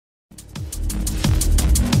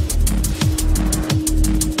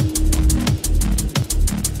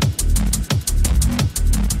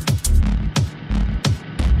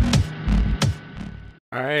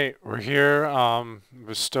We're here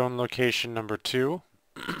with stone location number 2,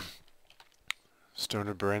 Stone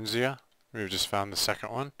of Barenziah. We've just found the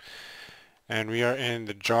second one. And we are in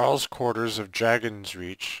the Jarl's quarters of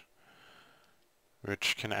Dragonsreach,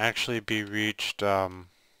 which can actually be reached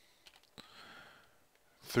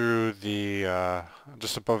through the,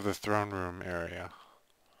 just above the throne room area.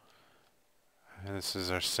 And this is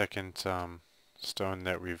our second stone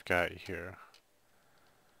that we've got here.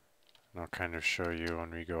 And I'll kind of show you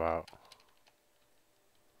when we go out.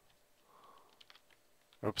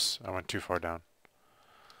 Oops, I went too far down.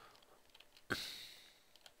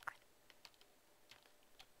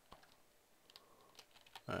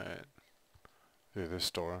 Alright, through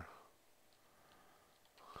this door.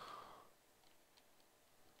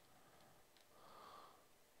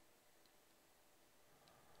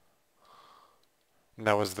 And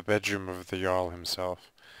that was the bedroom of the Jarl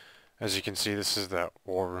himself. As you can see, this is that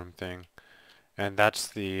war room thing. And that's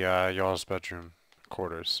the Jarl's bedroom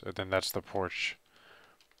quarters. And then that's the porch.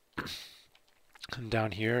 And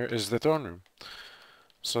down here is the throne room.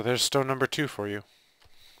 So there's stone number 2 for you.